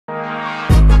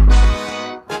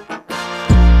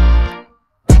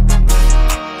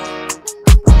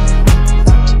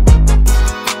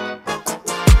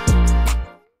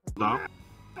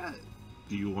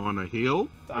heal?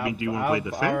 I mean, do you want to play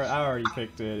defense? I already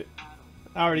picked it.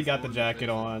 I already got the jacket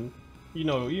on. You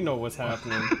know what's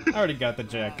happening. I already got the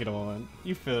jacket on.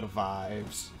 You feel the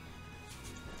vibes.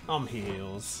 I'm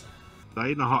heals. Now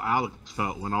you know how Alex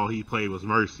felt when all he played was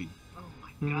Mercy. Oh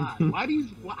my god. Why do you...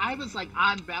 Well, I was like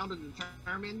unbound and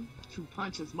determined to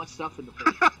punch as much stuff in the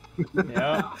face.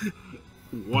 Yeah.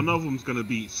 One of them's gonna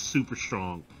be super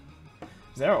strong.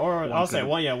 Zero or I'll say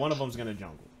one. Yeah, one of them's gonna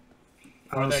jungle.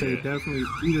 I'll say definitely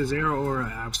either Zero or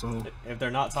Absol. If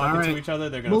they're not talking to each other,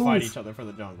 they're gonna fight each other for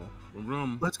the jungle.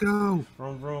 Vroom. Let's go.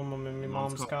 Vroom vroom. I'm in my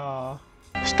mom's car.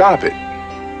 Stop it.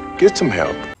 Get some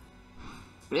help.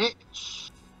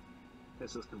 Bitch.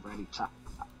 This is the ready chop.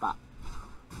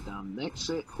 The next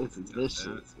shit, this is this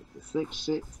shit. The sick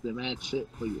shit, the mad shit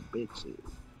for your bitches.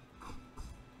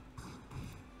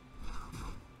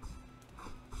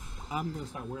 I'm gonna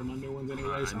start wearing my new ones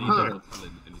anyway. So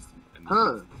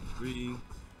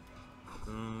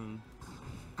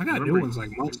I got new ones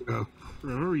like months ago.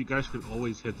 Remember, you guys can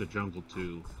always hit the jungle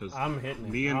too. Cause I'm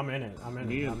hitting it. I'm in it.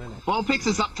 Bone Pix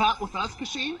is up top with us,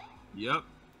 Kashin. Yep.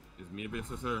 It's me and Big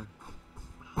Sister.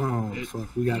 Oh,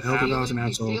 fuck. We got Eldegoss and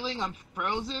Absol. Feeling I'm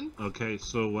frozen. Okay,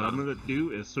 so what I'm gonna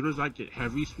do, as soon as I get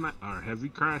heavy heavy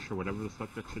crash or whatever the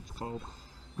fuck that shit's called.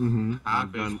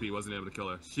 HP wasn't able to kill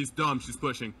her. She's dumb. She's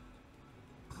pushing.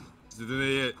 She's an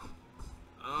idiot.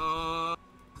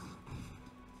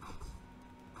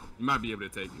 You might be able to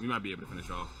take. You might be able to finish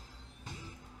off.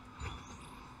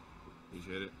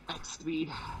 Appreciate it. X speed.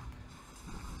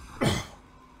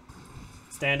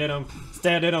 Stand in him.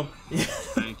 Stand in him.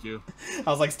 Thank you. I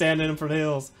was like, stand in him for the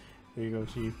hills. Here you go,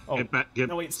 Chief. Oh,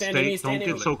 no, wait, stand in me, stand in me.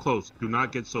 Don't get so close. Do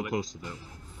not get so close to them.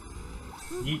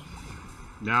 Yeet.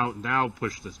 Now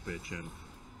push this bitch in.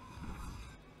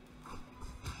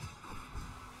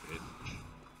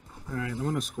 Alright, I'm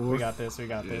gonna score. We got this,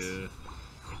 this.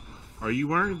 Are you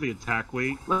wearing the attack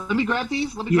weight? Let me grab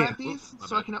these. Grab these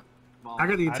so I can... I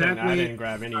got the attack weight. I didn't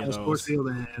grab any of those. Force field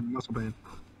and muscle band.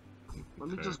 Let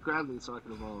me just grab these so I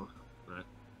can evolve. Right.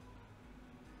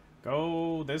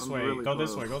 Go this way. Really go close.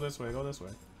 this way. Go this way. Go this way.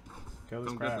 Kill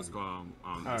this crab. This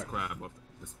crab up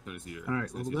as soon as here.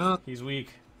 Alright, level up. He's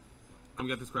weak. Come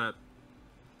get this crab.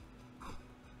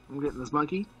 I'm getting this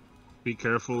monkey. Be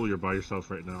careful, you're by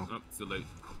yourself right now. Oh, it's too late.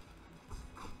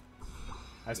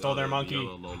 I stole their monkey.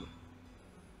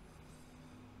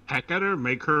 Heck at her,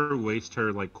 make her waste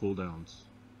her like cooldowns.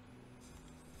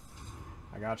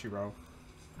 I got you, bro.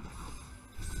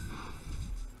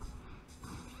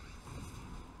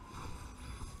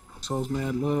 Soul's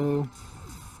mad low.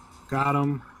 Got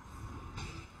him.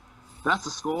 That's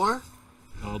a score.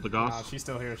 Eldegoss. She's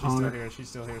still here. She's still here. She's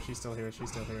still here. She's still here. She's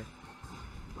still here.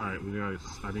 Alright,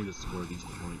 I need to score these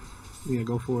points. Yeah,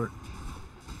 go for it.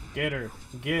 Get her.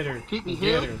 Get her. Keep me Get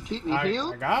healed. her. Keep me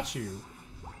healed. I got you.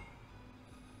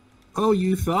 Oh,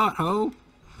 you thought, ho?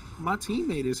 My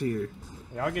teammate is here.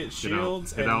 Y'all get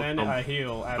shields and then a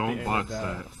heal at the end of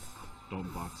that.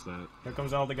 Don't box that. Here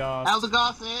comes Eldegoss.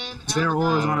 Eldegoss in. Their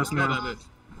aura's on us now.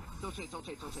 Don't chase. Don't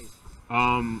chase. Don't chase.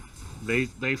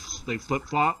 They flip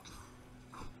flopped.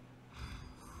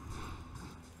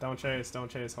 Don't chase. Don't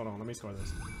chase. Hold on. Let me score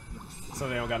this. So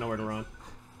they don't got nowhere to run.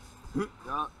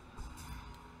 Yup.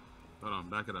 Hold on.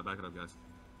 Back it up, guys.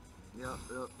 Yup.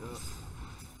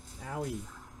 Owie.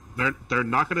 They're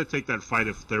not gonna take that fight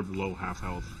if they're below half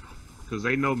health, because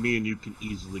they know me and you can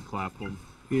easily clap them.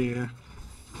 Yeah.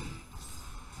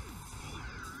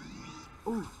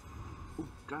 Ooh.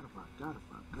 Got it.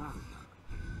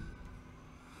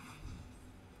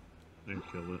 And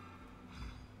kill it.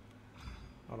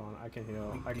 Hold on. I can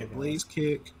heal. I can heal. Blaze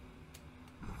kick.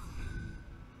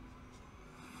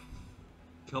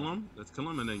 Kill him. Let's kill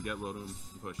him and then get rid of him and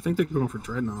push. I think they're going for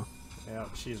Dreadnought. Yeah,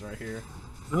 she's right here.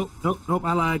 Nope.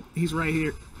 I lied. He's right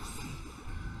here.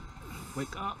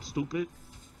 Wake up, stupid.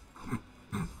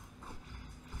 I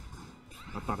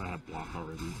thought I had block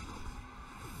already.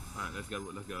 Alright, let's go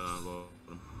roll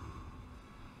him.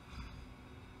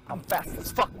 I'm fast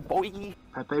as fuck, boy.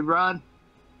 Pepe run.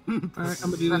 Alright,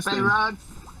 I'm gonna do this Pepe thing. run.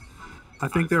 I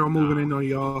think they're all moving in on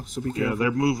y'all, so be careful. Yeah,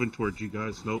 they're moving towards you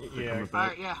guys. Nope, they're coming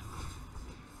back. Alright, yeah.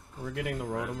 We're getting the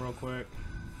Rotom real quick.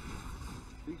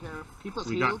 Be careful. Keep us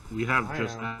healed. We have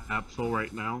just Absol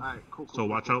right now. Alright, cool. So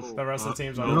watch out. The rest of the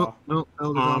team's on. Nope.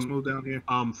 Eldegoss move down here.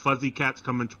 Fuzzy Cat's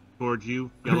coming towards you.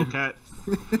 Yellow Cat.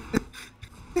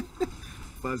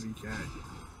 Fuzzy Cat.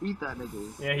 Eat that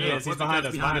nigga. Yeah, he is. He's behind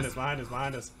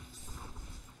us.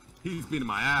 He's beating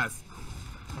my ass.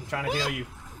 I'm trying to heal you.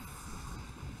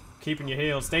 Keeping your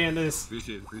heal. Stay in this.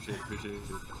 Appreciate it.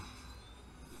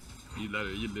 You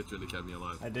literally kept me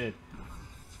alive. I did.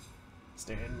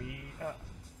 Stand me up.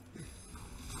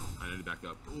 I need to back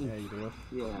up. Ooh, Yeah, you do.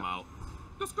 I'm Yeah. out.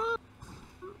 Let's go.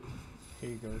 Here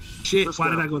you go. Shit, Let's why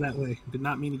go. did I go that way? Did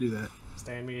not mean to do that.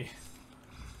 Stand me.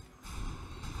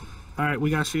 Alright, we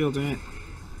got shields in it.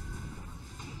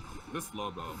 This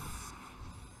slow, bro.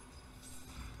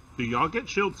 Do y'all get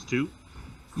shields too?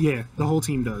 Yeah, the whole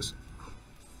team does.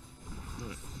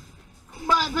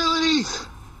 My abilities.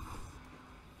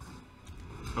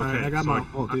 Okay, Alright, I got so my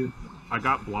ult, dude. I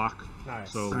got block.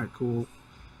 Nice. So Alright, cool.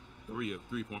 3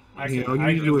 point. I Yeah, can- all you I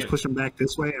need to can do is get- push them back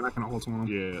this way, and I can ult on them.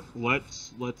 yeah,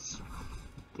 let's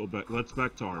go back. Let's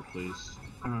back to our place.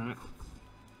 Alright.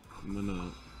 I'm gonna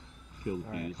kill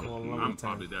Alright, these. well, up let here. me- I'm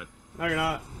probably dead. No, you're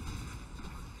not.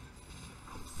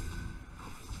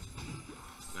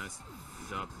 Nice. Good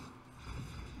job.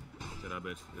 Get out,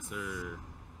 bitch. Yes, sir.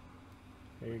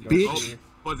 Here you go. Bitch. Oh, Chief.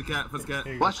 fuzzy cat.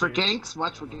 Here you go, Watch for Chief. ganks.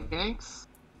 Watch for ganks.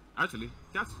 Actually,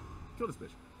 cats, kill this bitch.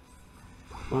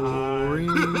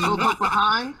 Go up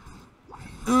behind.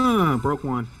 Broke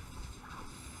one.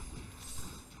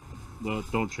 No,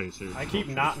 don't chase her. I keep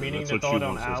Don't not chase her. meaning That's to what throw she it on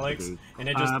wants us to Alex, do. and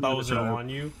it just I'm gonna throws it try. on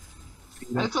you.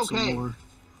 That's Some okay. more.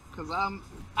 Cause I'm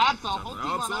Absol. Whole team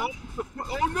on up.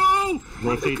 Oh no!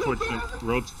 Rotate towards them.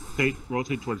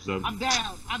 Rotate towards them. I'm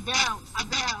down. I'm down. I'm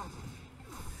down.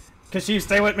 Kashiv,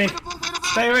 stay with me. Winnable.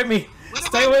 Stay with me.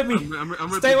 Stay with me. I'm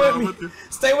with Stay you, bro, with I'm me. with you.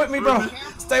 Stay with me, bro.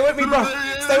 Stay with me, bro.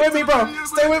 Stay with me, bro.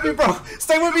 Stay with me, bro.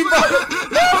 Stay with me, bro.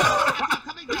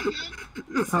 Coming back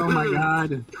in. Oh my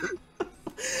god.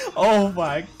 Oh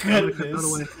my Other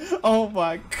goodness. way. Oh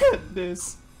my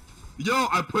goodness. Yo,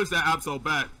 I pushed that Absol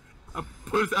back. I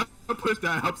pushed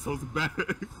that Absol's back.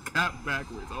 Cap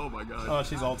backwards. Oh my god. Oh,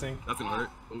 she's ulting. That's gonna hurt.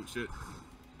 Oh shit.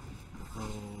 Oh,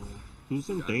 who's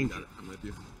in Got it, danger? got it. I'm with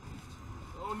you.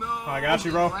 Oh no! Oh, I got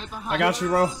you, bro. Right behind I got you,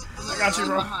 bro. I got you, Right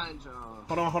bro. behind y'all.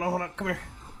 Hold on, hold on, hold on. Come here.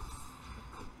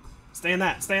 Stay in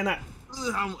that. Stay in that.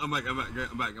 I'm back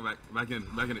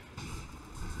in it.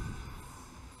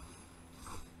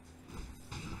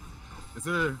 Yes,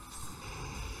 sir.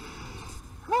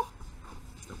 Woo.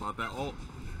 Step out that ult.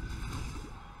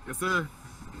 Yes, sir.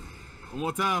 One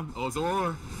more time. Oh,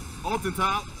 Zora. Ult in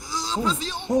time. Press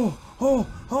the ult.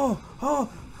 Oh.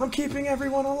 I'm keeping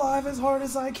everyone alive as hard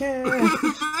as I can.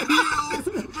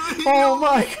 Oh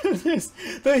my goodness.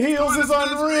 The heals is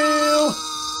unreal.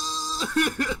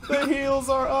 The heals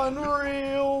are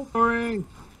unreal. Ring.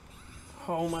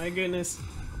 Oh my goodness.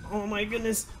 Oh my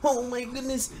goodness. Oh my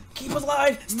goodness. Keep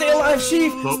alive. Stay alive,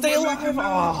 Sheep. Stay alive.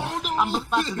 Oh, I'm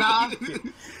about to die.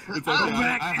 It's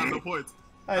okay. I have no points.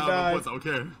 I have died. no points. I don't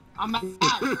care. I'm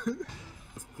back.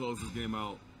 Let's close this game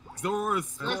out.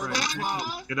 Zora's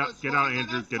Get out,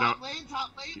 Andrew. Get out. Top lane, top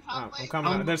lane, top I'm lane.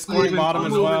 coming. They're scoring bottom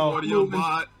as well.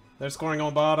 They're scoring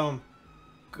on bottom.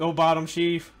 Go bottom,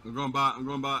 Sheaf. I'm going bot.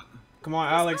 Come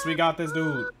on, Alex. We got this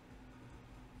dude.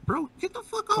 Bro, get the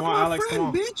fuck off Come my on, Alex, friend, come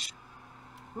on. bitch.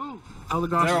 Who?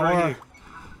 Eldegoss There is right are. here.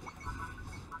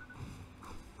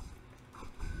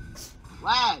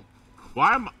 Lad.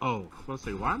 Why am? Oh, I was gonna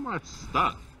say, why am I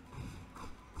stuck?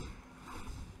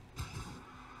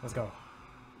 Let's go.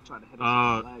 Trying to hit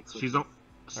us with the legs. She's on.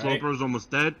 Sloper's almost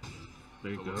dead.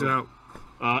 There you Get go.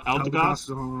 out. Eldegoss. is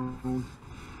on.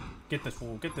 Get this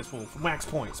fool. Get this fool. Max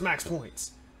points. Max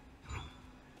points.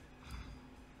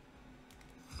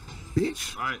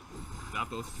 Bitch. Alright.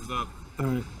 Zapdos is up.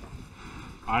 Alright.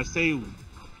 I say.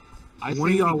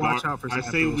 One of y'all watch out for I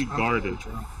say we Zapdos. guard it.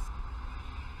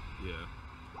 Yeah.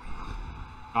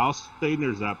 I'll stay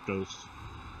near Zapdos.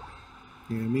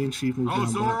 Yeah, me and Chief moved Oh,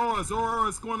 down. Zora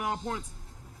is scoring all points.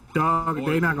 Dog,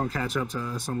 Boy. they not gonna catch up to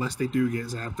us unless they do get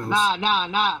Zapdos. Nah.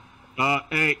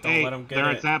 Hey, let 'em get they're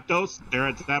it. at Zapdos. They're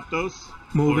at Zapdos.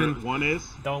 Moving. Or one is.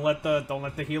 Don't let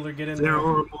the healer get in They're there.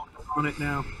 horrible on it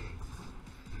now.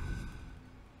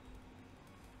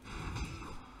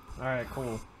 All right,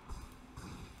 cool.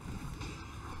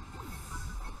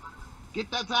 Get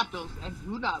that Zapdos and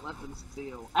do not let them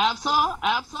steal. Absol.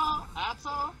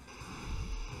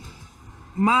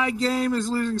 My game is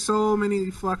losing so many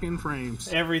fucking frames.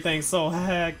 Everything's so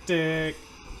hectic.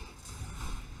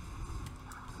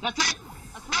 That's it.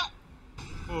 That's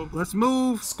right. Let's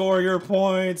move. Score your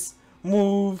points.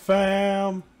 Move,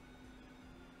 fam.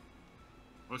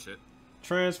 Oh shit.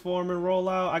 Transform and roll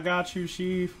out. I got you,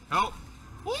 Sheaf. Help.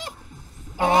 Woo!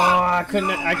 Oh, I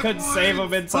couldn't save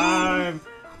him in time.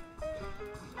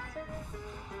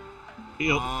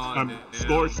 Heal. Oh, damn.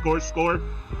 Score.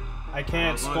 I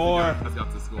can't As long score. as you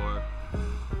got to score.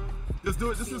 Just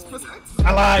do it. This is press X.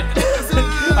 I lied.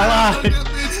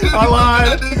 I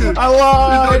lied.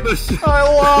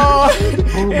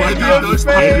 Oh my In god. your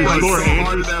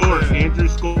face. Andrew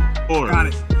score. Got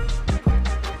it.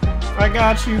 I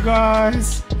got you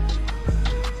guys.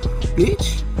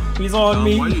 Bitch. He's on Dom,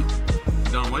 me. why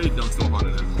you dunk so hard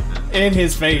at him? In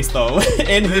his face, though.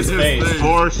 In his face.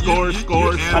 Score.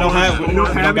 I don't have. We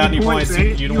don't got any points.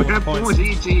 eh? You don't have points.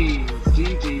 GG.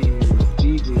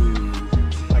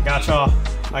 I got y'all.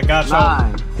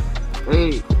 9,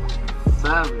 8,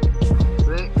 7,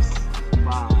 6,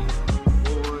 5,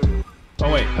 4.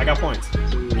 Oh wait, I got points. 2,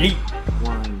 Yeet.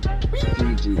 1.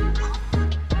 GG.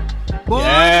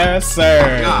 Yes,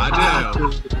 sir. God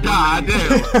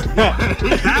damn.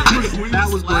 That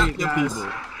was great, guys.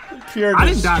 Pure I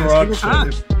didn't die a single time.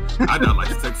 destruction. I died like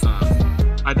 6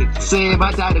 times. I did too. Same,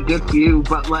 I died a good few,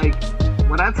 but like,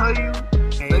 when I tell you,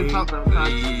 they felt them cuts.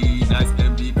 Hey, nice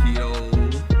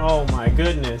MVPO. Oh my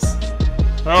goodness.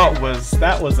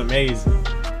 That was amazing.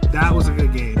 That was a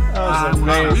good game. That was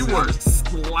amazing. We were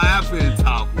slapping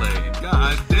top lane.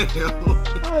 God damn.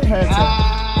 I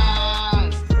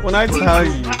had to. When I tell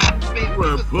you. We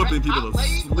were putting people to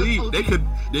sleep. They couldn't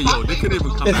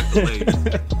even come back to lane.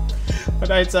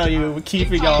 When I tell you, we're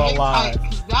keeping y'all alive.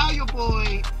 Now your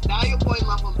boy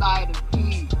level 9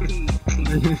 and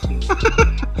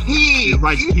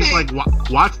He's like,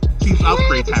 watch these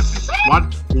upgrades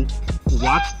happen.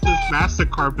 Watch this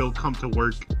Mastercard bill come to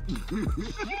work.